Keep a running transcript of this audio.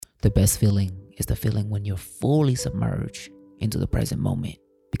The best feeling is the feeling when you're fully submerged into the present moment,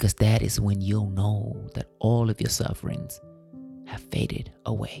 because that is when you'll know that all of your sufferings have faded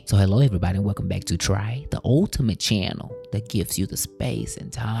away. So hello everybody, and welcome back to Try, the ultimate channel that gives you the space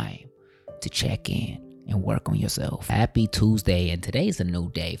and time to check in and work on yourself. Happy Tuesday, and today is a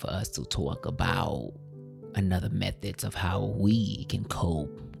new day for us to talk about another methods of how we can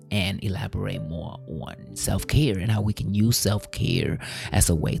cope and elaborate more on self-care and how we can use self-care as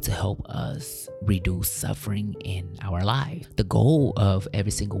a way to help us reduce suffering in our life. The goal of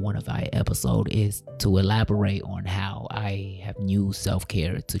every single one of our episodes is to elaborate on how I have used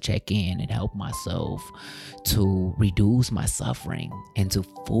self-care to check in and help myself to reduce my suffering and to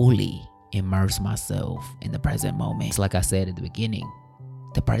fully immerse myself in the present moment. It's like I said at the beginning,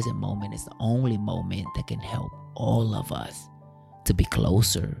 the present moment is the only moment that can help all of us to be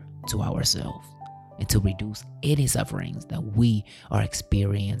closer to ourselves and to reduce any sufferings that we are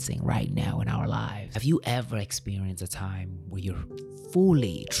experiencing right now in our lives. Have you ever experienced a time where you're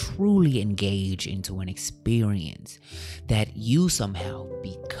fully, truly engaged into an experience that you somehow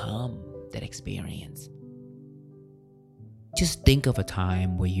become that experience? Just think of a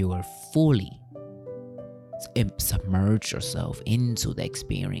time where you are fully submerge yourself into the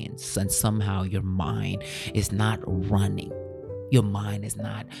experience, and somehow your mind is not running. Your mind is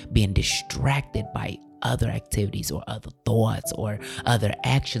not being distracted by other activities or other thoughts or other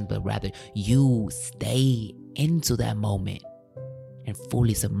actions, but rather you stay into that moment and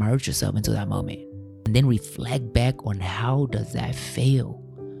fully submerge yourself into that moment. And then reflect back on how does that feel?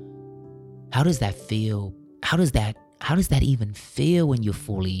 How does that feel? How does that even feel when you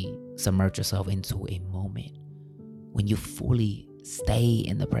fully submerge yourself into a moment? When you fully stay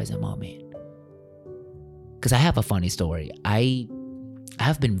in the present moment? Because I have a funny story. I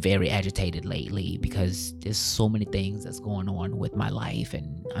have been very agitated lately because there's so many things that's going on with my life.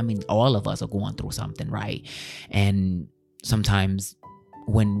 And I mean, all of us are going through something, right? And sometimes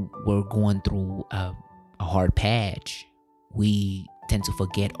when we're going through a hard patch, we tend to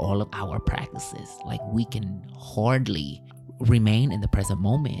forget all of our practices. Like we can hardly remain in the present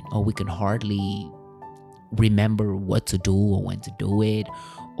moment, or we can hardly remember what to do or when to do it,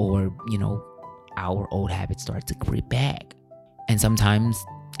 or, our old habits start to creep back. And sometimes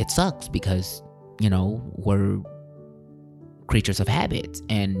it sucks because, we're creatures of habits,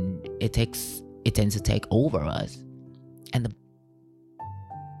 and it tends to take over us. And the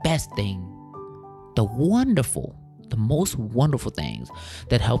best thing, the most wonderful things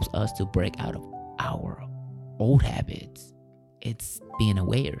that helps us to break out of our old habits, it's being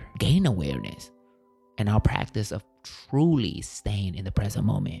aware, gain awareness, and our practice of truly staying in the present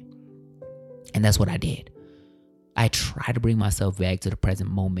moment. And that's what I did. I tried to bring myself back to the present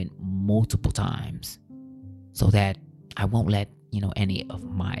moment multiple times so that I won't let, any of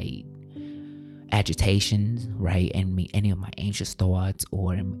my agitations, right, and any of my anxious thoughts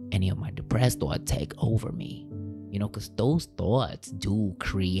or any of my depressed thoughts take over me. Because those thoughts do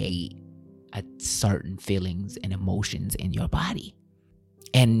create certain feelings and emotions in your body.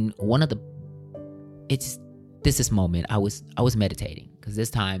 And this moment, I was meditating, because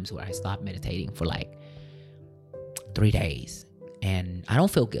there's times where I stopped meditating for like 3 days, and I don't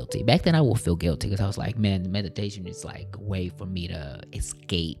feel guilty. Back then I would feel guilty because I was like, man, meditation is like a way for me to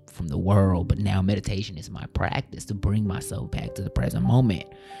escape from the world. But now meditation is my practice to bring myself back to the present moment,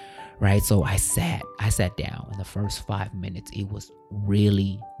 right? So I sat down. In the first 5 minutes, it was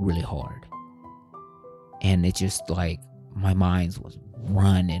really, really hard. And it just like, my mind was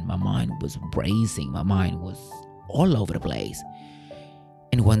running, my mind was racing, my mind was all over the place.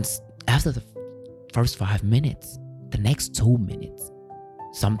 And after the first 5 minutes, the next 2 minutes,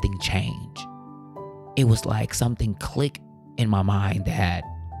 something changed. It was like something clicked in my mind that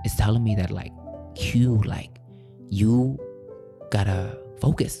is telling me that you gotta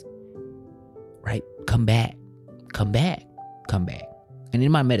focus, right? Come back. And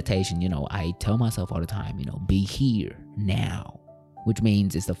in my meditation, I tell myself all the time, be here now, which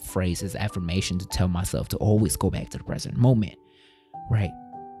means it's affirmation to tell myself to always go back to the present moment, right?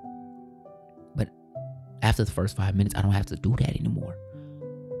 But after the first 5 minutes, I don't have to do that anymore.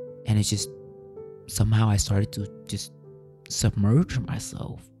 And it's just, somehow I started to just submerge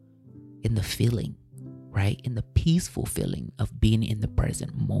myself in the feeling, right? In the peaceful feeling of being in the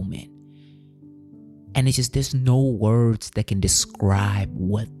present moment. And it's just, there's no words that can describe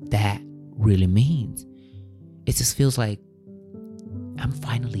what that really means. It just feels like I'm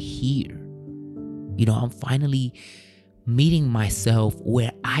finally here. I'm finally meeting myself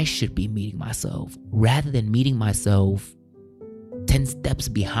where I should be meeting myself, rather than meeting myself 10 steps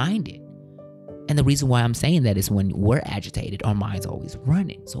behind it. And the reason why I'm saying that is when we're agitated, our mind's always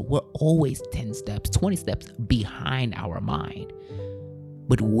running. So we're always 10 steps, 20 steps behind our mind.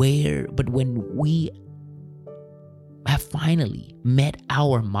 But when we have finally met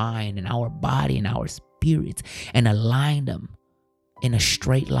our mind and our body and our spirits and aligned them in a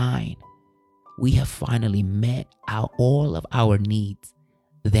straight line, we have finally met all of our needs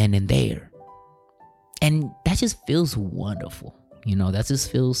then and there. And that just feels wonderful. That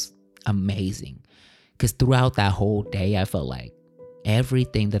just feels amazing. Because throughout that whole day, I felt like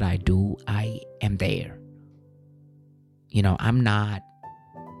everything that I do, I am there. I'm not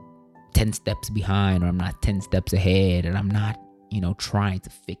 10 steps behind, or I'm not 10 steps ahead, and I'm not, trying to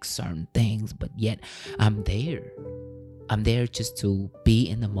fix certain things, but yet I'm there. I'm there just to be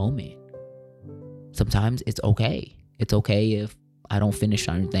in the moment. Sometimes it's okay. It's okay if I don't finish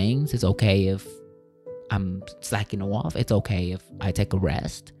certain things. It's okay if I'm slacking off. It's okay if I take a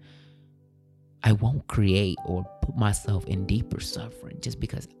rest. I won't create or put myself in deeper suffering just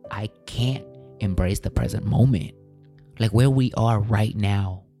because I can't embrace the present moment. Like where we are right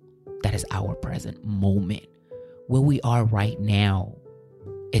now, that is our present moment. Where we are right now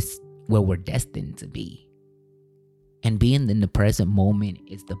is where we're destined to be. And being in the present moment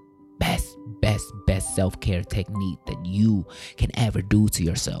is the best self-care technique that you can ever do to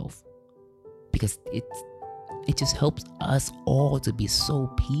yourself. Because it just helps us all to be so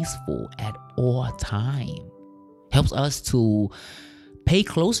peaceful at all time. Helps us to pay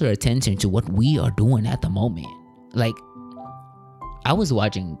closer attention to what we are doing at the moment. Like, I was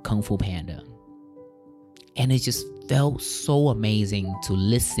watching Kung Fu Panda, and it just felt so amazing to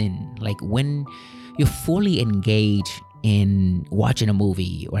listen. Like when you're fully engaged in watching a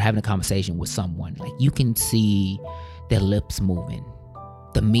movie or having a conversation with someone, like you can see their lips moving,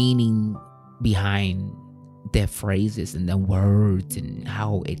 the meaning behind their phrases and their words, and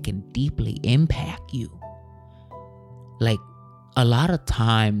how it can deeply impact you. Like a lot of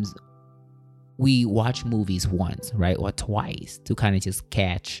times we watch movies once, right, or twice to kind of just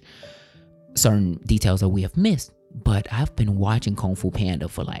catch certain details that we have missed. But I've been watching Kung Fu Panda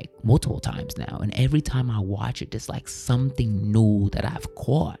for like multiple times now, and every time I watch it, there's like something new that I've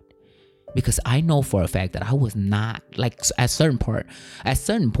caught. Because I know for a fact that I was not, like, at certain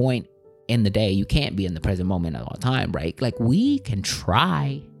point in the day, you can't be in the present moment at all time, right? Like we can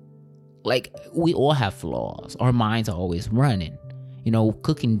try. Like we all have flaws. Our minds are always running.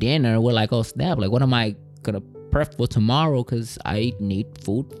 Cooking dinner, we're like, oh snap, like what am I gonna prep for tomorrow because I need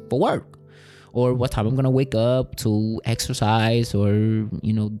food for work? Or what time I'm gonna wake up to exercise, or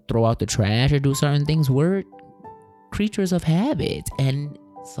throw out the trash or do certain things. We're creatures of habit, and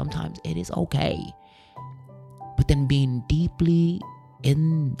sometimes it is okay. But then being deeply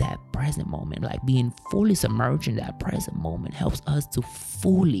in that present moment, like being fully submerged in that present moment, helps us to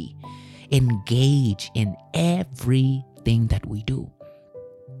fully engage in everything that we do.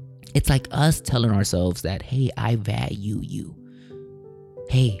 It's like us telling ourselves that, hey, I value you.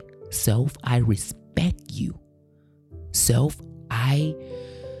 Hey, self, I respect you. Self, I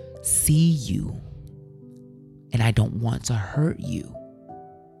see you. And I don't want to hurt you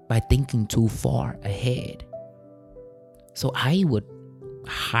by thinking too far ahead. So I would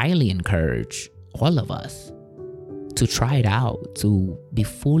highly encourage all of us to try it out, to be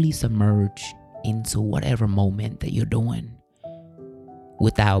fully submerged into whatever moment that you're doing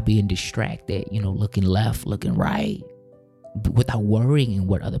without being distracted, looking left, looking right, without worrying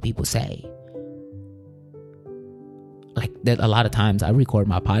what other people say. Like that, a lot of times I record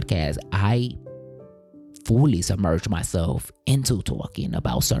my podcast, I fully submerge myself into talking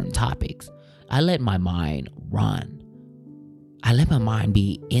about certain topics. I let my mind run. I let my mind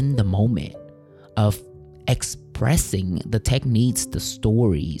be in the moment of expressing the techniques, the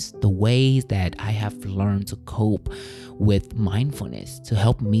stories, the ways that I have learned to cope with mindfulness to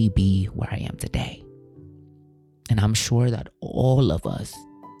help me be where I am today. And I'm sure that all of us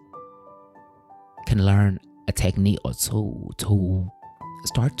can learn a technique or two to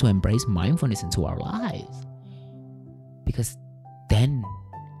start to embrace mindfulness into our lives. Because then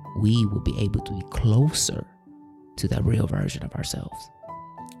we will be able to be closer to that real version of ourselves.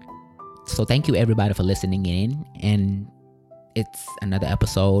 So thank you everybody for listening in. And it's another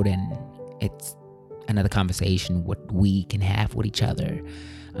episode, and it's another conversation what we can have with each other.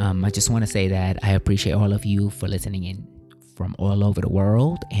 I just want to say that I appreciate all of you for listening in from all over the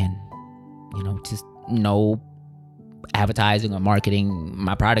world. And just no advertising or marketing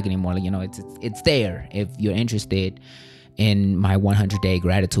my product anymore. It's there. If you're interested in my 100-day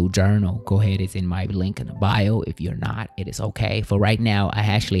gratitude journal, go ahead. It's in my link in the bio. If you're not, it is okay. For right now, I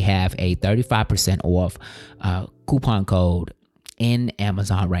actually have a 35% off coupon code in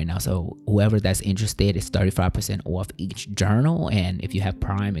Amazon right now. So whoever that's interested, it's 35% off each journal. And if you have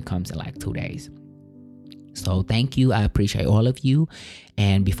Prime, it comes in like 2 days. So thank you. I appreciate all of you.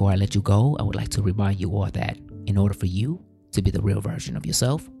 And before I let you go, I would like to remind you all that in order for you to be the real version of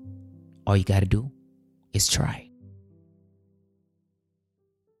yourself, all you got to do is try.